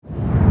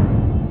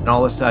and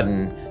all of a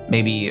sudden,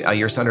 maybe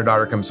your son or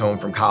daughter comes home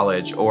from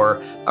college,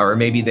 or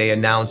maybe they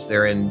announce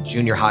they're in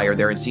junior high or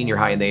they're in senior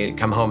high, and they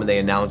come home and they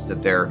announce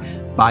that they're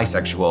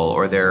bisexual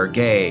or they're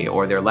gay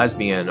or they're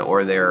lesbian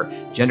or they're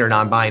gender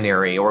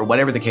non-binary or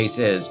whatever the case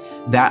is.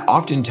 That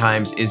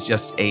oftentimes is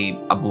just a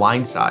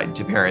blindside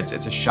to parents.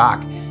 It's a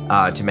shock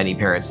to many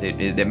parents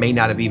that may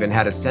not have even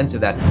had a sense of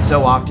that.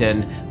 So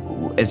often,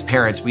 as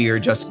parents, we are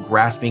just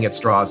grasping at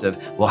straws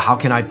of, well, how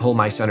can I pull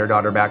my son or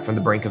daughter back from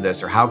the brink of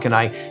this? Or how can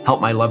I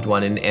help my loved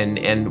one?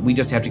 And we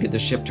just have to get the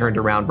ship turned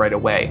around right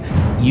away.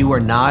 You are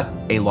not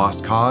a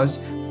lost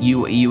cause.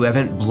 You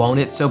haven't blown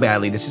it so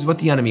badly. This is what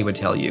the enemy would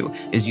tell you,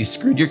 is you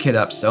screwed your kid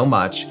up so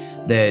much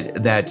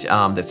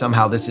that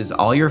somehow this is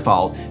all your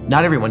fault.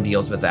 Not everyone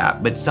deals with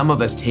that, but some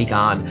of us take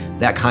on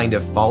that kind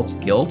of false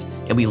guilt,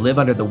 and we live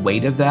under the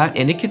weight of that,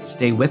 and it could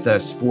stay with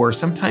us for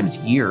sometimes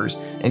years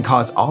and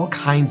cause all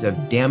kinds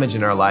of damage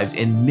in our lives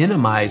and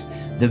minimize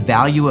the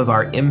value of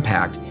our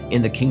impact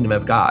in the kingdom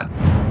of God.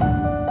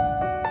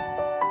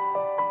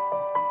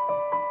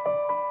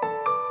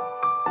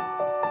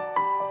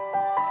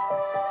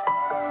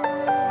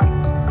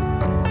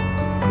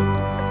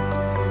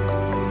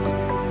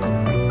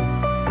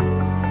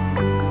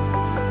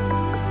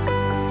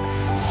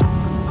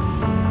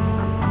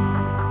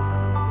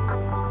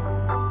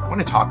 I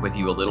want to talk with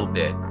you a little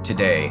bit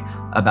today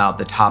about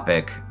the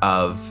topic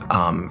of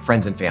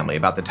friends and family,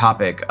 about the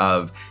topic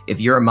of if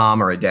you're a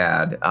mom or a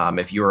dad,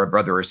 if you're a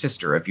brother or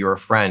sister, if you're a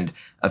friend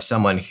of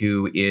someone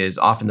who is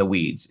off in the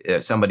weeds,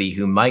 somebody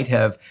who might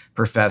have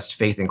professed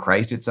faith in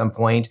Christ at some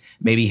point,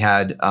 maybe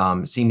had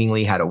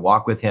seemingly had a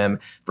walk with him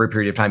for a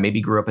period of time,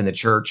 maybe grew up in the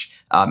church,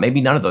 maybe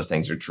none of those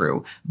things are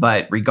true.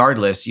 But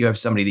regardless, you have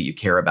somebody that you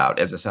care about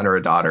as a son or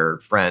a daughter,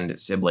 friend,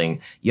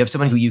 sibling. You have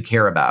someone who you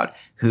care about,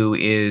 who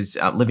is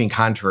living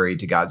contrary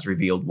to God's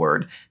revealed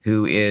word,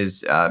 who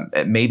is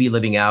maybe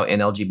living out an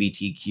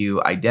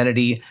LGBTQ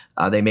identity.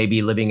 They may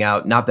be living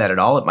out not that at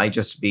all. It might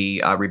just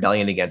be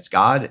rebellion against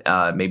God.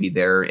 Maybe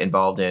they're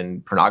involved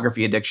in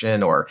pornography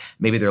addiction, or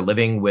maybe they're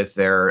living with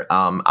their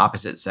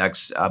opposite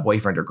sex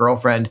boyfriend or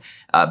girlfriend,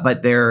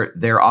 but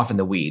they're off in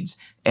the weeds.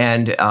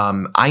 And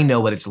I know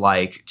what it's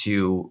like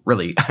to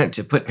really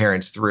to put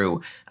parents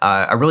through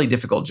a really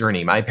difficult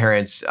journey. My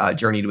parents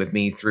journeyed with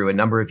me through a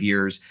number of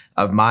years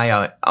of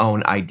my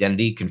own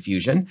identity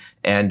confusion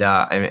and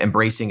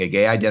embracing a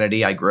gay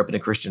identity. I grew up in a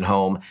Christian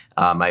home.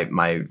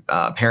 My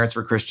parents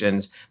were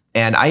Christians.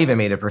 And I even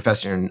made a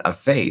profession of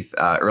faith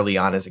early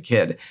on as a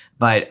kid.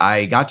 But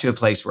I got to a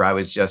place where I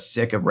was just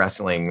sick of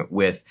wrestling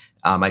with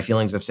my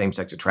feelings of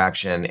same-sex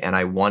attraction, and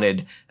I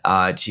wanted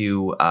I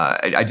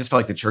just felt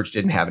like the church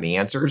didn't have any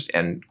answers,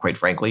 and quite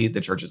frankly, the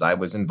churches I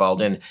was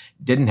involved in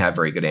didn't have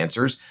very good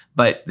answers.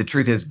 But the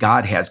truth is,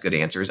 God has good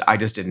answers. I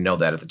just didn't know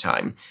that at the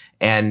time.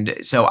 And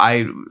so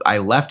I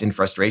left in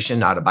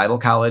frustration out of Bible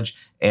college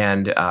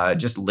and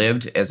just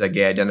lived as a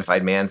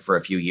gay-identified man for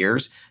a few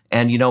years.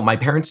 And, my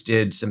parents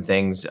did some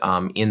things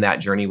in that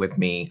journey with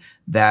me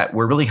that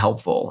were really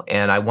helpful.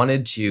 And I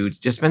wanted to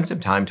just spend some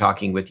time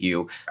talking with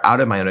you out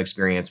of my own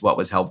experience, what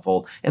was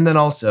helpful. And then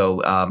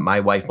also my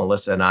wife,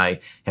 Melissa, and I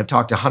have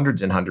talked to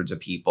hundreds and hundreds of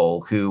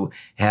people who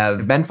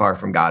have been far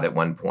from God at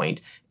one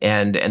point,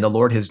 and the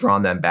Lord has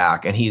drawn them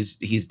back. And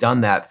he's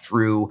done that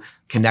through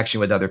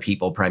connection with other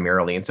people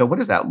primarily. And so what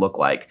does that look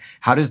like?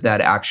 How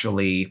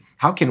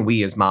can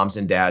we as moms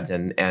and dads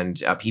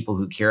and people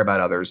who care about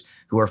others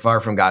who are far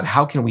from God,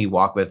 how can we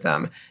walk with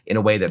them in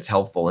a way that's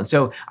helpful? And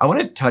so I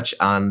want to touch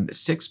on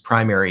 6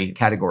 primary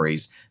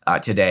categories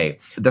today.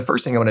 The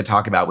first thing I want to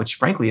talk about, which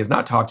frankly is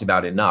not talked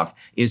about enough,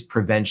 is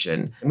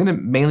prevention. I'm going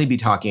to mainly be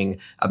talking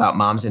about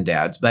moms and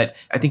dads, but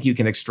I think you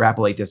can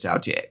extrapolate this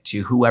out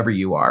to whoever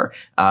you are,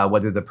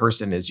 whether the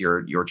person is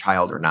your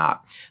child or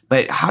not.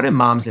 But how do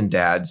moms and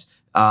dads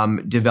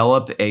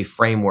develop a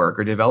framework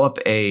or develop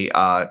a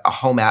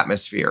home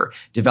atmosphere,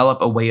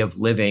 develop a way of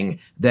living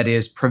that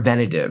is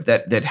preventative,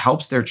 that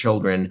helps their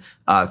children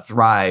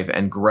thrive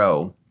and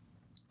grow?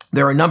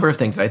 There are a number of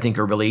things that I think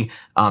are really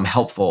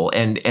helpful.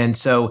 And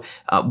so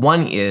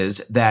one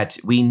is that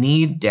we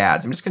need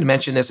dads. I'm just going to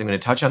mention this. I'm going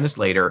to touch on this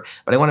later,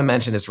 but I want to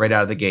mention this right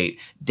out of the gate.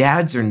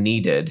 Dads are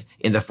needed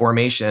in the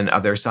formation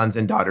of their sons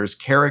and daughters'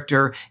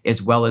 character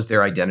as well as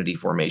their identity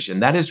formation.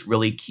 That is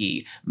really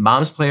key.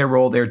 Moms play a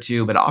role there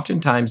too, but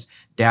oftentimes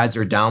dads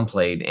are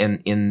downplayed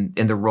in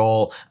the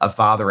role of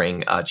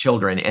fathering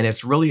children, and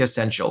it's really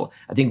essential.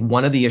 I think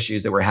one of the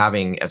issues that we're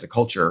having as a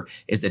culture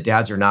is that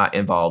dads are not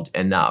involved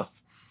enough.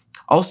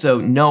 Also,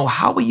 know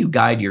how will you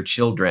guide your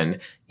children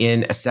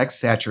in a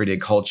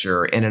sex-saturated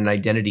culture and an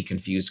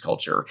identity-confused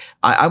culture.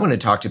 I want to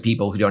talk to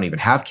people who don't even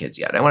have kids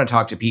yet. I want to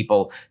talk to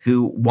people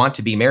who want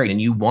to be married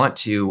and you want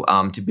to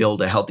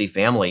build a healthy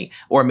family,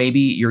 or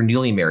maybe you're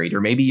newly married, or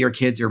maybe your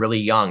kids are really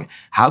young.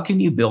 How can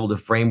you build a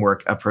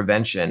framework of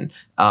prevention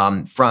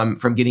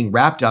from getting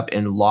wrapped up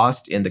and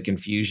lost in the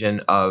confusion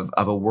of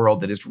a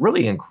world that is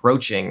really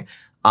encroaching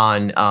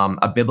on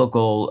a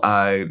biblical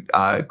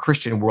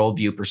Christian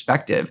worldview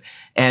perspective.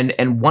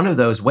 And one of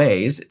those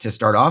ways to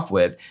start off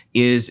with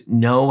is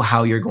know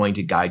how you're going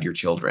to guide your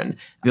children.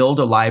 Build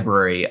a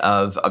library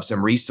of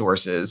some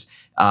resources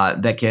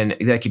that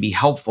can be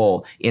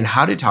helpful in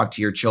how to talk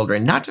to your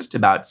children, not just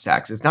about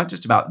sex. It's not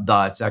just about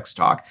the sex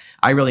talk.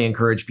 I really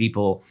encourage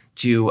people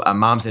to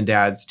moms and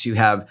dads to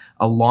have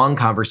a long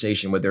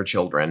conversation with their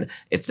children.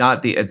 It's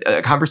not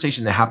a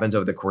conversation that happens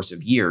over the course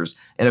of years,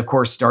 and of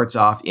course starts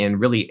off in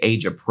really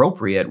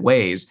age-appropriate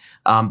ways,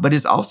 but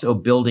is also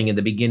building in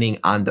the beginning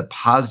on the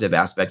positive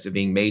aspects of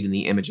being made in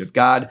the image of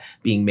God,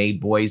 being made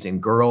boys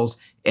and girls,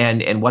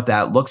 and what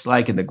that looks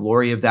like, and the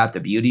glory of that, the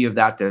beauty of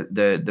that,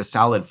 the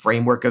solid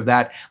framework of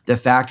that, the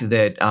fact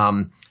that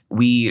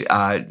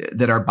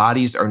that our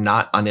bodies are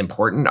not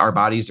unimportant. Our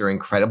bodies are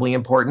incredibly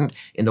important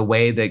in the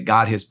way that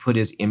God has put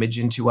his image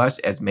into us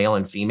as male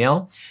and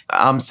female.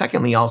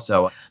 Secondly,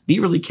 also, be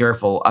really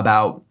careful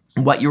about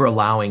what you're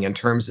allowing in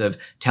terms of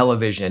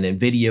television and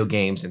video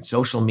games and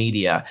social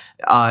media.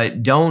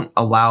 Don't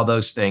allow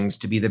those things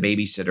to be the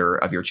babysitter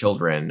of your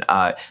children.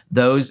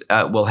 Those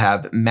will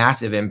have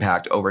massive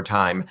impact over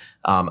time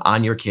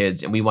on your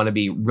kids, and we want to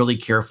be really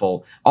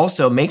careful.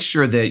 Also, make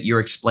sure that you're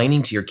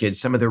explaining to your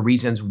kids some of the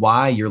reasons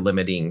why you're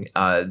limiting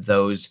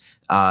those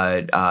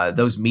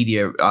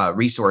media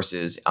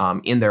resources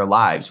in their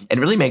lives, and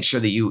really make sure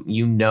that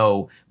you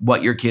know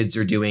what your kids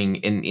are doing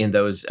in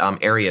those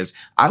areas.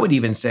 I would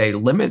even say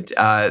limit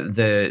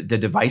the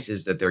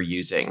devices that they're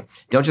using.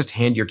 Don't just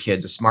hand your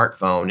kids a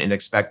smartphone and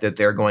expect that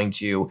they're going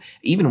to,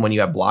 even when you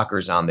have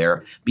blockers on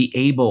there, be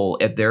able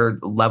at their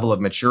level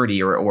of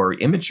maturity or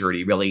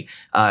immaturity really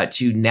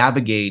to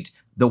navigate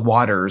the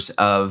waters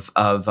of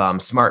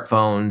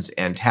smartphones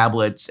and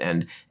tablets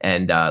and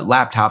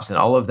laptops and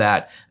all of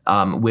that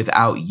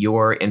without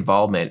your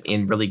involvement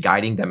in really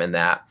guiding them in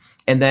that.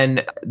 And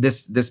then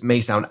this may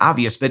sound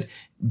obvious, but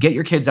get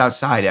your kids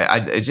outside.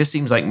 It just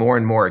seems like more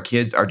and more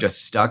kids are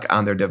just stuck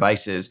on their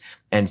devices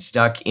and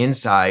stuck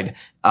inside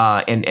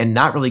and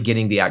not really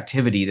getting the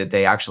activity that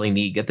they actually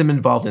need. Get them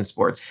involved in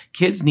sports.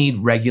 Kids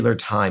need regular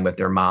time with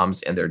their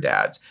moms and their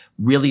dads.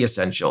 Really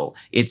essential.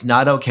 It's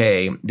not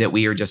okay that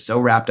we are just so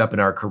wrapped up in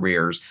our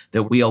careers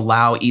that we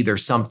allow either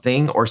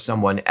something or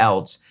someone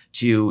else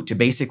to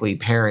basically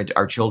parent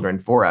our children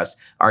for us.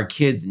 Our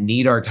kids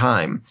need our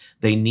time.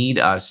 They need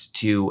us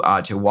to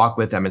walk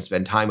with them and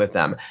spend time with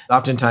them.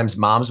 Oftentimes,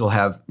 moms will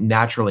have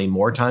naturally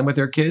more time with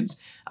their kids.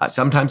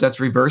 Sometimes that's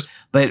reversed,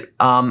 but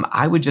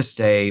I would just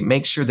say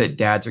make sure that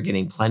dads are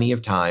getting plenty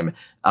of time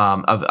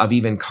of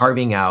even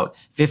carving out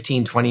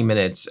 15, 20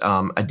 minutes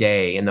a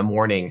day in the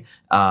morning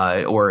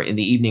or in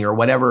the evening or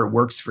whatever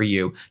works for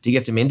you to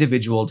get some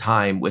individual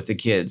time with the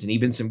kids and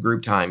even some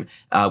group time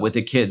with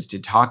the kids to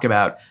talk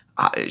about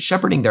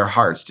shepherding their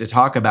hearts, to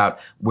talk about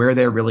where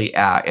they're really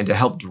at and to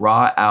help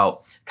draw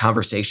out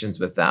conversations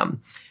with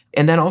them.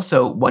 And then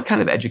also, what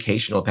kind of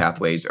educational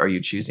pathways are you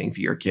choosing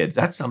for your kids?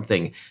 That's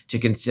something to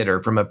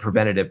consider from a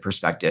preventative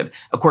perspective.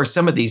 Of course,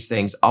 some of these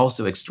things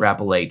also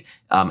extrapolate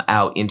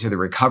out into the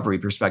recovery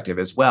perspective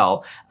as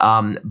well.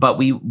 But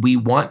we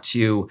want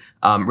to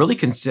really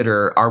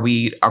consider, are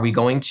we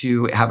going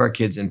to have our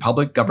kids in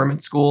public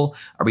government school?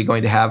 Are we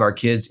going to have our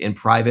kids in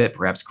private,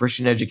 perhaps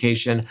Christian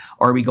education?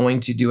 Or are we going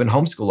to do an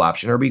homeschool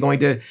option? Are we going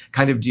to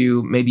kind of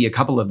do maybe a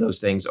couple of those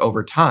things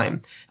over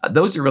time?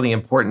 Those are really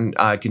important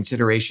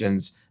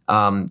considerations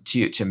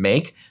to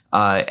make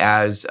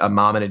as a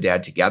mom and a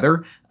dad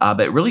together,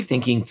 but really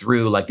thinking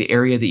through like the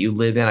area that you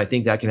live in. I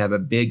think that can have a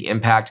big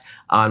impact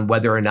on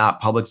whether or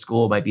not public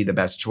school might be the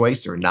best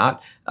choice or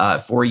not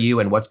for you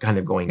and what's kind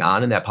of going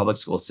on in that public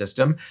school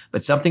system,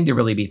 but something to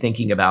really be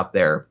thinking about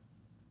there.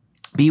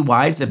 Be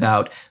wise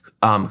about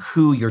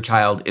who your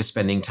child is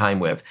spending time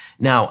with.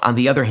 Now, on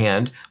the other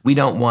hand, we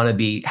don't want to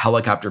be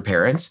helicopter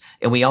parents,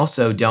 and we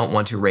also don't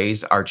want to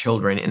raise our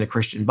children in a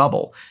Christian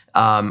bubble.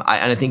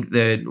 I think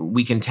that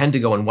we can tend to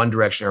go in one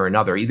direction or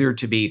another, either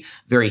to be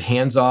very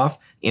hands-off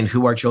in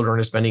who our children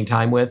are spending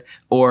time with,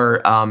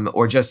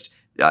 or just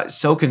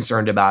so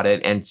concerned about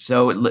it and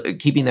so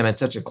keeping them in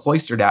such a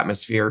cloistered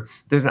atmosphere,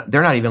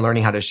 they're not even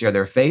learning how to share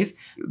their faith.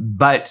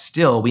 But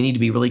still, we need to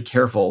be really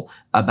careful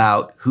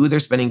about who they're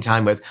spending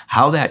time with,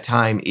 how that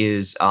time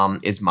is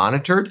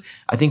monitored.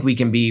 I think we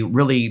can be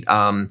really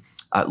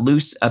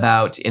loose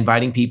about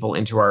inviting people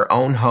into our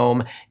own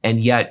home,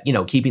 and yet,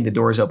 keeping the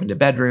doors open to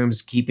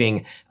bedrooms,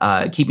 keeping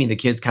the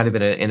kids kind of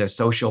in a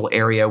social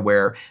area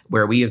where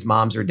we as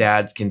moms or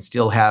dads can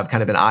still have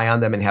kind of an eye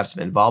on them and have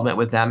some involvement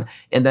with them,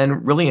 and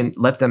then really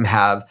let them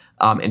have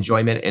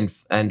enjoyment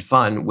and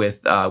fun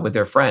with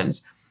their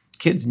friends.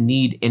 Kids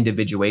need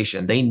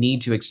individuation. They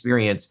need to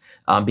experience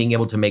being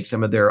able to make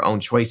some of their own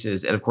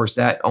choices, and of course,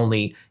 that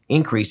only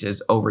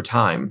increases over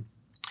time.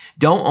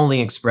 Don't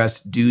only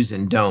express do's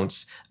and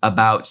don'ts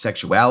about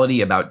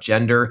sexuality, about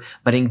gender,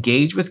 but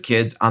engage with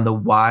kids on the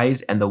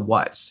whys and the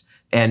whats.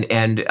 And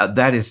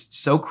that is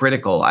so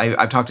critical.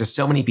 I've talked to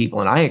so many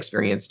people, and I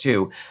experienced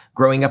too,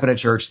 growing up in a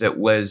church that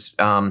was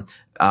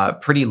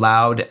pretty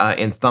loud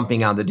in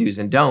thumping on the do's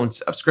and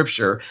don'ts of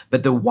Scripture,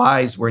 but the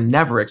whys were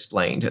never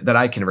explained that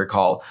I can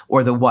recall,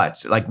 or the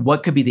whats. Like,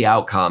 what could be the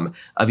outcome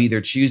of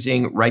either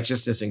choosing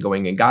righteousness and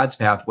going in God's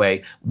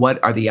pathway?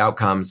 What are the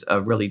outcomes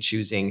of really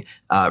choosing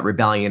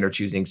rebellion or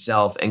choosing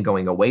self and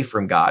going away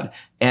from God?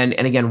 And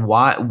again,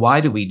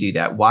 why do we do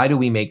that? Why do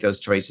we make those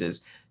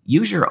choices?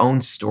 Use your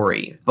own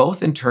story,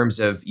 both in terms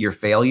of your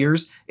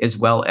failures as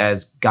well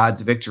as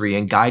God's victory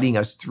and guiding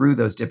us through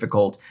those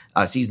difficult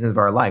seasons of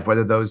our life,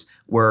 whether those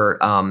were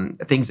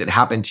things that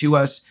happened to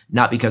us,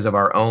 not because of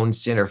our own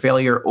sin or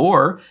failure,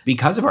 or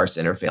because of our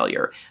sin or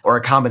failure, or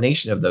a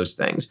combination of those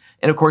things.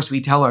 And of course,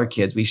 we tell our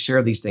kids, we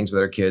share these things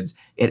with our kids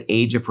at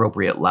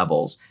age-appropriate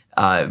levels.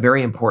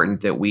 Very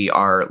important that we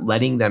are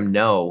letting them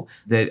know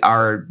that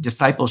our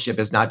discipleship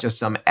is not just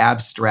some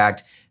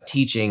abstract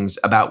teachings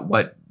about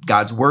what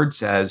God's word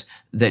says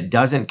that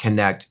doesn't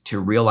connect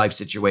to real life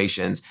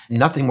situations.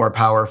 Nothing more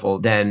powerful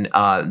than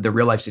the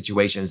real life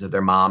situations that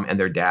their mom and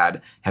their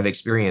dad have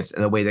experienced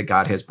and the way that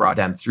God has brought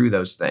them through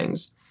those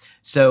things.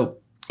 So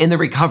in the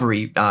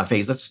recovery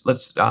phase,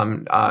 let's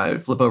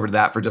flip over to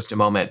that for just a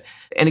moment.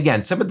 And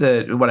again, some of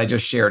what I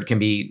just shared can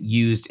be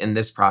used in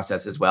this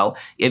process as well.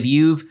 If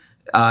you've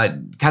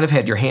kind of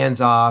had your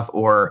hands off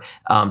or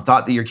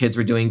thought that your kids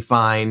were doing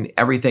fine,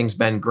 everything's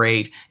been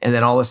great, and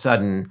then all of a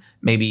sudden,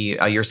 maybe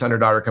your son or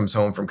daughter comes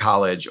home from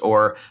college,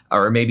 or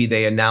maybe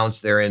they announce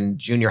they're in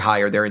junior high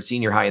or they're in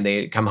senior high, and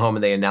they come home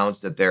and they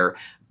announce that they're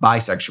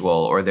bisexual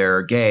or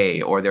they're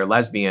gay or they're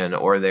lesbian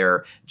or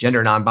they're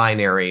gender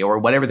non-binary or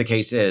whatever the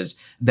case is.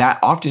 That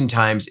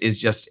oftentimes is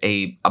just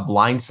a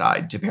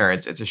blindside to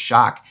parents. It's a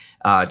shock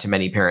to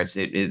many parents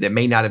that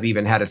may not have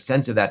even had a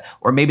sense of that,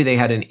 or maybe they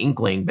had an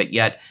inkling, but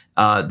yet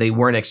they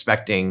weren't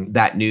expecting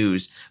that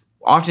news.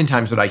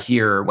 Oftentimes what I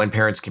hear when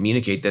parents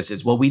communicate this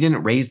is, well, we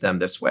didn't raise them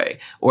this way,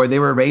 or they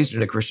were raised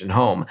in a Christian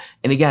home.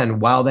 And again,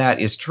 while that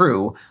is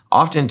true,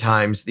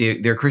 oftentimes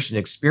their Christian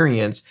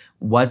experience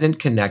wasn't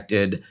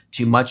connected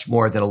to much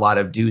more than a lot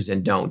of do's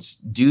and don'ts.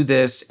 Do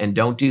this and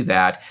don't do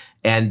that.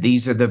 And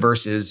these are the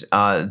verses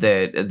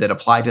that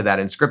apply to that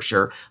in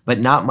Scripture, but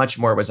not much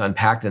more was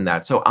unpacked in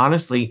that. So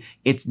honestly,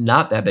 it's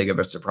not that big of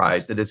a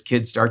surprise that as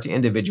kids start to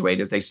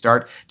individuate, as they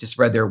start to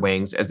spread their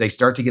wings, as they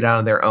start to get out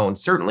on their own,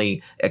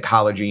 certainly at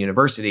college or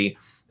university,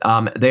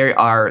 they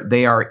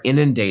are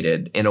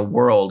inundated in a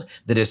world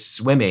that is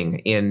swimming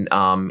in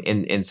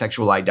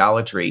sexual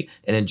idolatry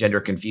and in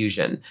gender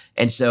confusion.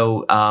 And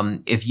so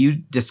if you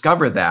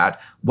discover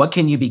that, what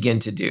can you begin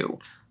to do?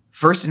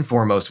 First and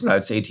foremost, what I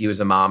would say to you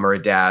as a mom or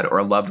a dad or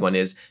a loved one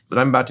is, what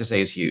I'm about to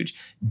say is huge.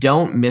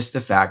 Don't miss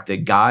the fact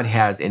that God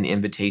has an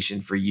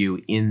invitation for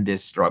you in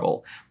this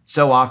struggle.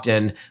 So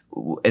often,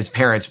 as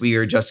parents, we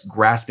are just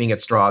grasping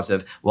at straws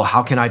of, well,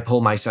 how can I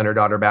pull my son or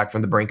daughter back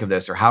from the brink of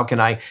this? Or how can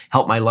I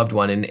help my loved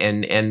one?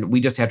 And we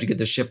just have to get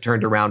the ship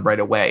turned around right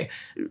away.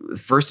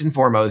 First and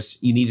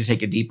foremost, you need to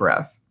take a deep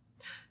breath.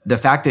 The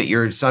fact that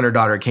your son or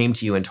daughter came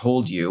to you and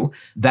told you,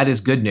 that is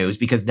good news,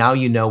 because now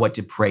you know what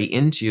to pray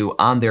into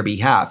on their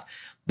behalf.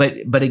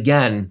 But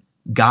again,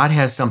 God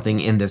has something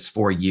in this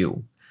for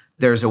you.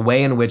 There's a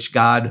way in which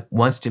God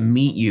wants to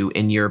meet you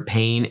in your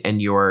pain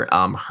and your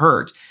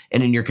hurt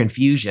and in your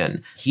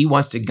confusion. He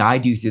wants to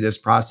guide you through this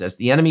process.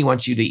 The enemy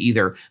wants you to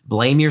either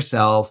blame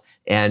yourself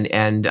and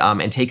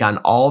take on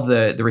all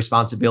the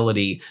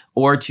responsibility,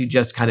 or to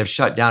just kind of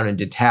shut down and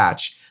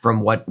detach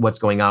from what's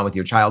going on with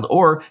your child,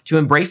 or to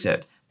embrace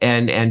it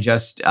and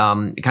just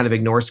kind of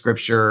ignore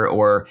Scripture,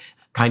 or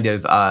kind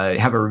of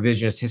have a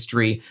revisionist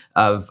history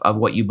of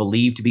what you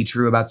believe to be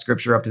true about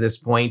Scripture up to this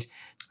point.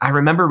 I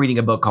remember reading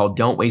a book called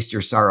Don't Waste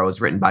Your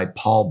Sorrows, written by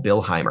Paul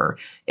Bilheimer.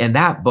 And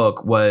that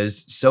book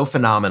was so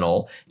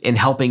phenomenal in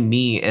helping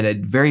me in a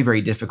very,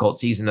 very difficult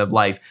season of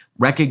life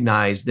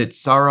recognize that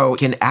sorrow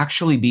can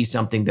actually be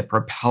something that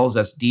propels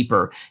us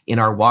deeper in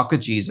our walk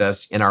with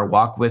Jesus, in our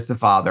walk with the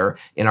Father,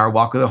 in our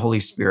walk with the Holy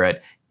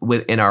Spirit,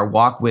 in our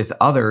walk with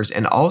others,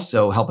 and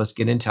also help us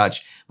get in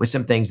touch with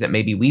some things that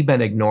maybe we've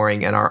been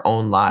ignoring in our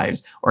own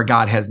lives, or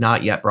God has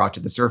not yet brought to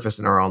the surface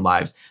in our own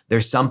lives.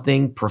 There's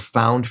something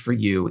profound for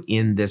you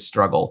in this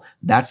struggle.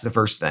 That's the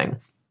first thing.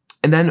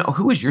 And then,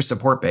 who is your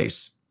support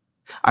base?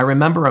 I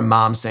remember a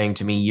mom saying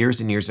to me years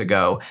and years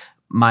ago,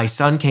 my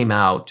son came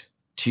out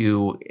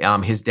to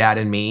his dad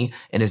and me,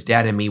 and his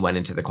dad and me went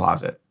into the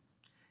closet.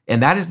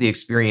 And that is the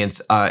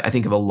experience, I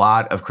think, of a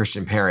lot of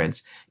Christian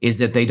parents, is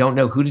that they don't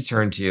know who to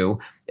turn to,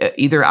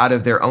 either out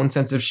of their own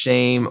sense of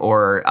shame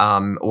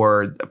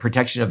or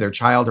protection of their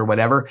child or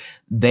whatever.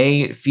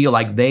 They feel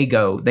like they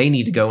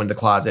need to go in the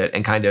closet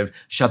and kind of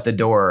shut the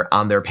door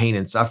on their pain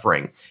and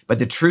suffering. But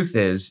the truth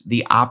is,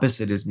 the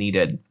opposite is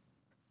needed.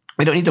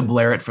 We don't need to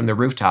blare it from the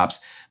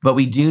rooftops, but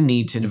we do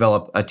need to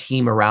develop a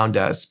team around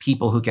us,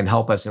 people who can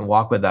help us and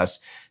walk with us.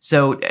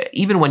 So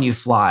even when you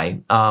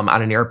fly on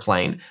an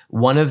airplane,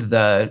 one of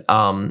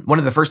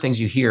the first things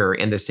you hear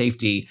in the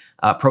safety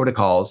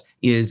protocols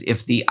is,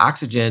 if the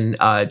oxygen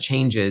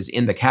changes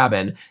in the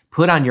cabin,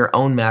 put on your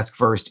own mask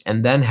first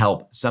and then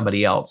help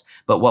somebody else.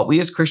 But what we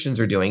as Christians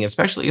are doing,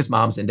 especially as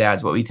moms and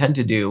dads, what we tend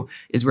to do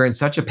is, we're in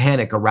such a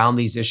panic around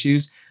these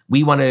issues,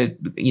 we want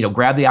to,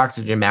 grab the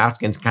oxygen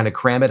mask and kind of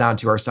cram it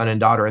onto our son and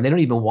daughter, and they don't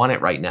even want it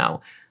right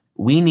now.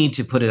 We need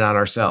to put it on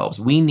ourselves.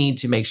 We need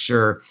to make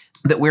sure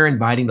that we're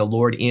inviting the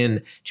Lord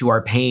in to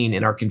our pain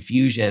and our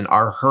confusion,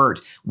 our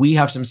hurt. We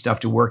have some stuff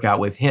to work out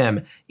with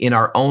him in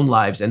our own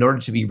lives in order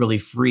to be really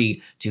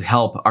free to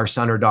help our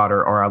son or daughter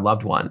or our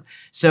loved one.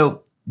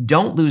 So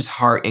don't lose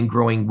heart in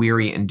growing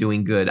weary and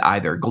doing good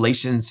either.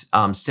 Galatians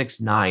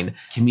 6:9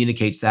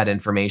 communicates that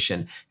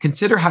information.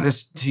 Consider how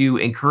to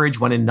encourage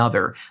one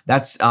another.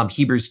 That's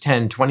Hebrews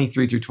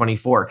 10:23 through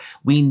 24.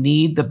 We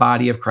need the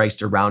body of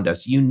Christ around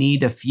us. You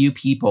need a few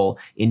people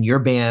in your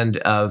band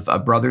of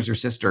brothers or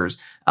sisters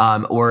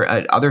or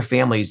other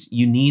families.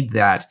 You need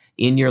that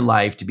in your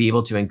life to be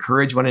able to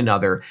encourage one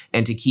another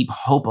and to keep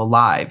hope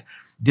alive.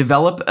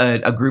 Develop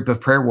a group of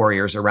prayer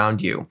warriors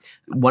around you.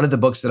 One of the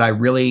books that I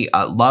really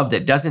love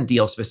that doesn't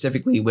deal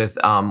specifically with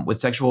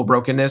sexual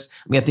brokenness.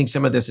 I think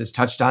some of this is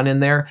touched on in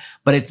there,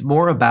 but it's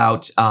more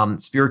about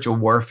spiritual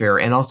warfare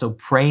and also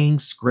praying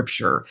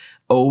scripture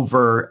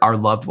over our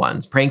loved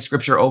ones, praying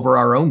scripture over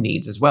our own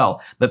needs as well,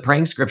 but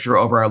praying scripture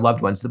over our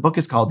loved ones. The book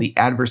is called The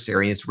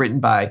Adversary. It's written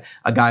by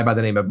a guy by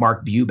the name of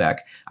Mark Bubeck.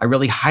 I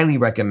really highly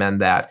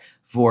recommend that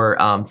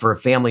for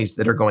families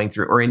that are going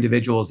through, or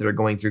individuals that are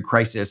going through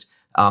crisis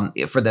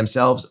for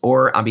themselves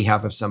or on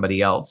behalf of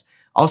somebody else.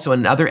 Also,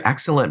 another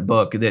excellent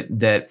book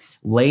that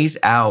lays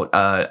out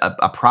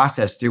a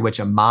process through which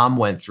a mom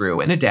went through,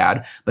 and a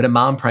dad, but a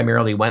mom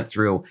primarily went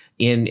through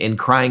in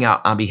crying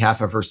out on behalf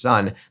of her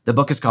son. The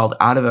book is called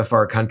Out of a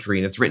Far Country,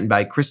 and it's written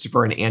by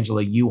Christopher and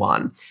Angela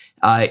Yuan.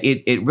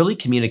 It really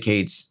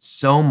communicates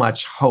so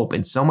much hope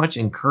and so much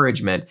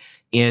encouragement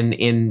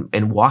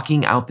in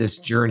walking out this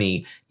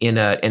journey in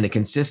a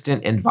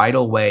consistent and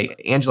vital way.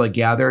 Angela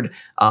gathered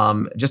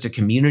just a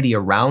community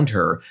around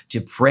her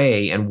to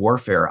pray and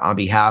warfare on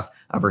behalf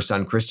of her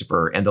son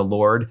Christopher, and the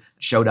Lord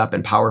showed up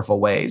in powerful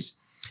ways.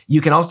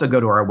 You can also go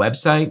to our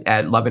website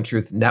at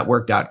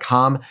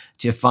loveandtruthnetwork.com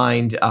to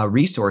find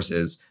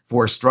resources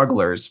for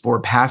strugglers, for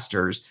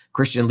pastors,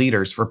 Christian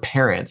leaders, for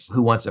parents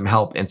who want some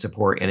help and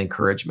support and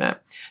encouragement.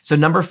 So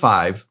number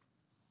 5,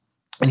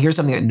 and here's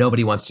something that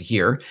nobody wants to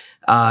hear,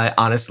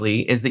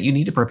 honestly, is that you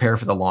need to prepare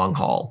for the long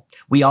haul.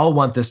 We all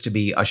want this to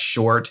be a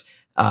short,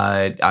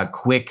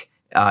 quick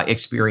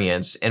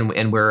experience,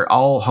 and we're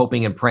all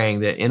hoping and praying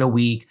that in a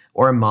week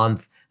or a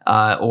month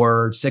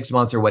or 6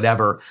 months or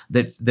whatever,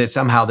 that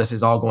somehow this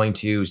is all going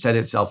to set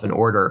itself in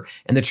order.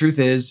 And the truth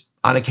is,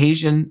 on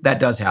occasion, that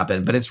does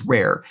happen, but it's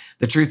rare.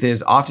 The truth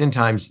is,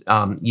 oftentimes,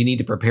 you need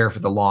to prepare for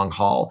the long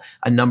haul,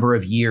 a number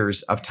of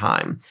years of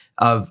time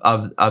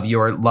of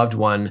your loved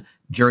one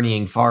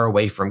journeying far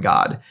away from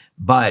God.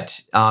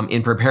 But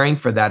in preparing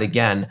for that,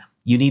 again,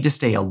 you need to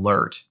stay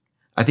alert.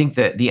 I think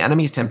that the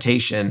enemy's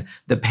temptation,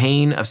 the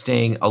pain of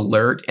staying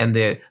alert and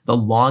the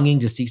longing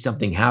to see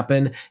something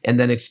happen, and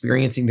then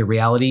experiencing the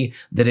reality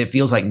that it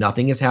feels like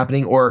nothing is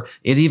happening, or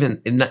it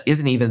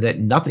isn't even that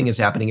nothing is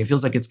happening. It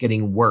feels like it's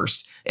getting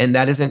worse. And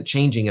that isn't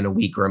changing in a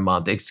week or a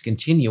month. It's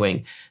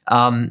continuing.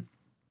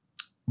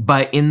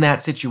 But in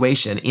that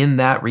situation, in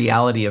that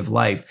reality of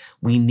life,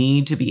 we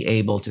need to be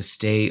able to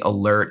stay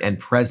alert and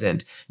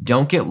present.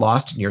 Don't get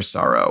lost in your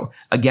sorrow.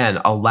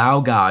 Again, allow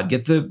God.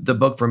 Get the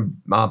book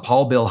from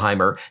Paul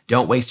Bilheimer,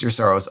 Don't Waste Your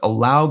Sorrows.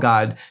 Allow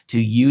God to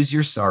use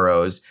your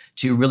sorrows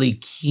to really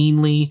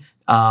keenly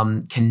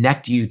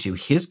connect you to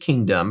his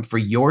kingdom for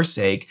your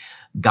sake.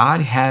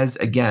 God has,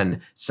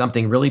 again,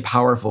 something really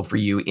powerful for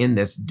you in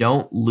this.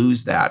 Don't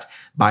lose that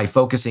by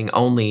focusing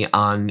only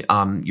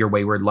on your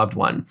wayward loved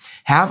one.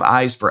 Have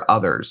eyes for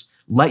others.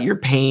 Let your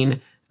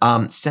pain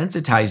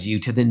sensitize you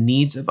to the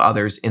needs of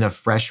others in a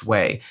fresh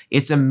way.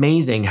 It's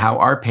amazing how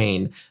our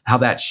pain, how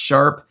that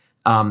sharp,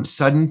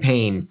 sudden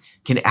pain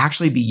can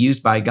actually be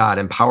used by God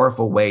in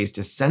powerful ways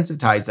to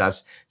sensitize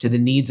us to the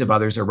needs of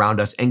others around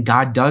us. And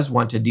God does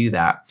want to do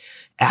that.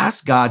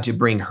 Ask God to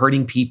bring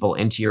hurting people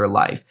into your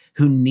life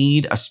who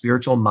need a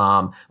spiritual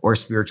mom or a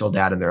spiritual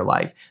dad in their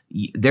life.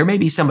 There may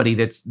be somebody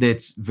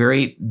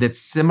that's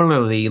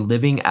similarly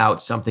living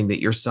out something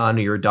that your son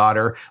or your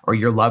daughter or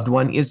your loved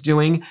one is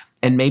doing.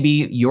 And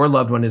maybe your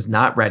loved one is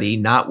not ready,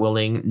 not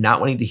willing, not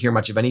wanting to hear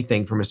much of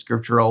anything from a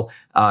scriptural,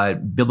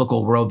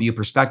 biblical worldview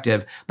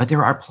perspective. But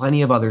there are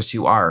plenty of others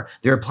who are.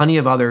 There are plenty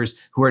of others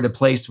who are at a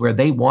place where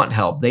they want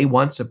help, they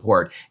want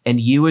support. And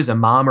you as a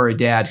mom or a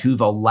dad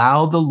who've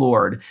allowed the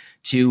Lord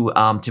to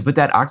put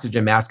that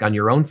oxygen mask on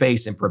your own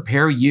face and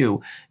prepare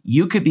you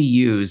could be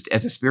used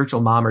as a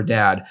spiritual mom or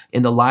dad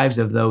in the lives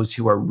of those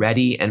who are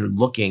ready and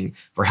looking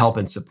for help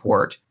and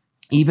support,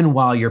 even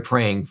while you're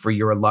praying for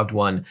your loved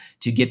one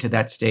to get to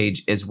that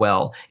stage as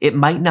well. It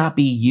might not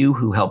be you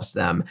who helps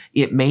them.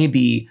 It may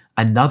be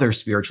another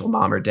spiritual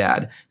mom or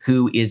dad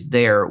who is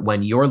there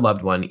when your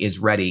loved one is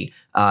ready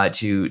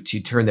to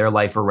turn their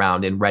life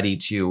around and ready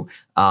to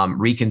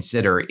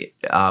reconsider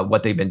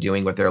what they've been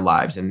doing with their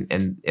lives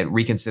and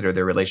reconsider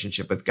their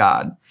relationship with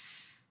God.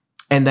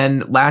 And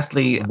then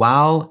lastly,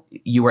 while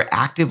you are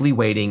actively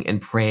waiting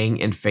and praying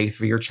in faith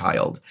for your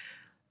child,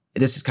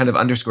 this is kind of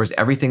underscores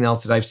everything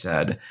else that I've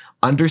said.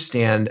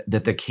 Understand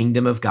that the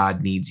kingdom of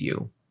God needs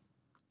you.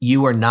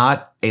 You are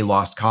not a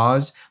lost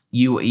cause.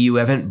 You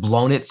haven't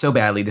blown it so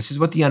badly. This is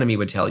what the enemy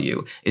would tell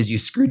you, is you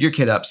screwed your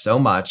kid up so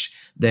much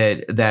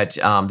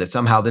that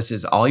somehow this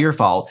is all your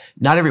fault.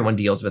 Not everyone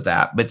deals with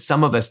that, but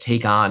some of us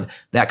take on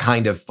that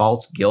kind of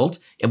false guilt,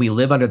 and we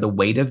live under the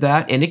weight of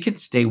that, and it can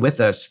stay with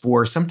us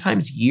for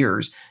sometimes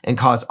years and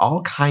cause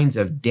all kinds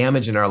of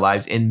damage in our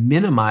lives and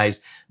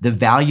minimize the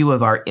value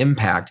of our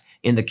impact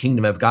in the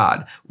kingdom of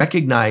God.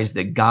 Recognize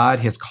that God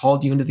has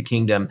called you into the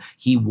kingdom.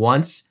 He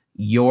wants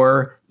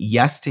your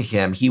yes to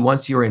him. He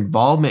wants your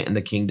involvement in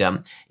the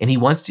kingdom, and he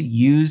wants to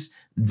use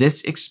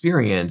this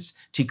experience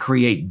to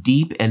create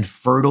deep and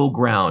fertile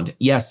ground.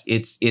 Yes,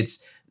 it's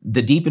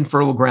the deep and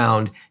fertile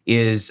ground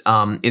is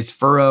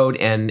furrowed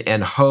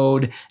and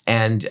hoed,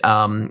 and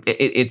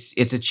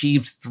it's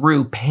achieved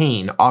through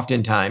pain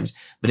oftentimes.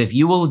 But if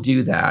you will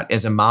do that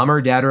as a mom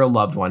or dad or a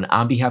loved one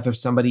on behalf of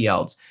somebody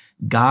else,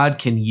 God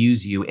can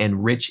use you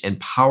in rich and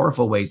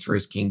powerful ways for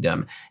his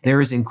kingdom.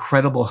 There is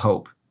incredible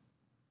hope.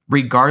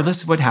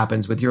 Regardless of what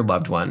happens with your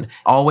loved one,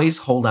 always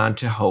hold on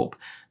to hope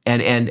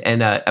and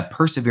a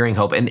persevering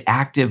hope, an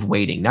active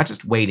waiting, not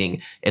just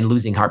waiting and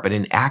losing heart, but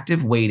an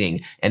active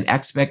waiting and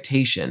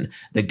expectation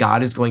that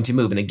God is going to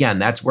move. And again,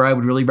 that's where I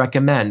would really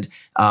recommend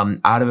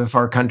Out of a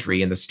Far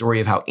Country and the story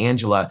of how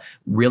Angela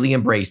really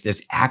embraced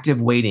this active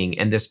waiting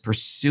and this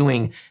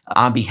pursuing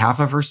on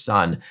behalf of her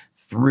son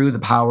through the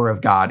power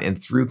of God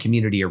and through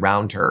community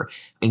around her.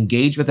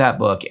 Engage with that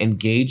book,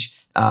 engage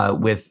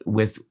with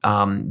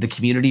the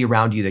community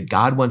around you that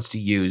God wants to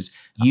use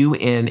you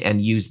in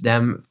and use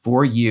them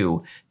for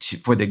you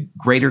for the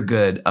greater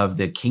good of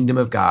the kingdom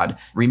of God.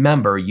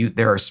 Remember,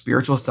 there are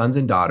spiritual sons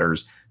and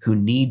daughters who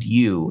need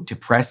you to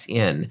press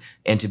in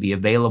and to be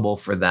available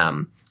for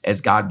them as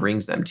God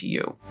brings them to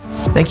you.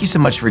 Thank you so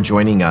much for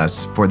joining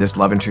us for this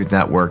Love and Truth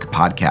Network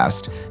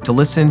podcast. To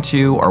listen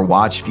to or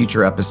watch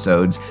future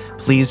episodes,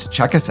 please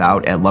check us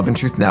out at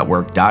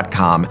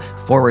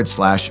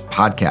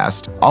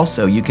loveandtruithnetwork.com/podcast.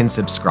 Also, you can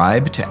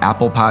subscribe to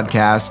Apple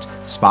Podcast,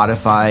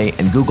 Spotify,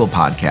 and Google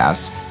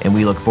Podcast, and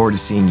we look forward to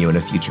seeing you in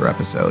a future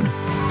episode.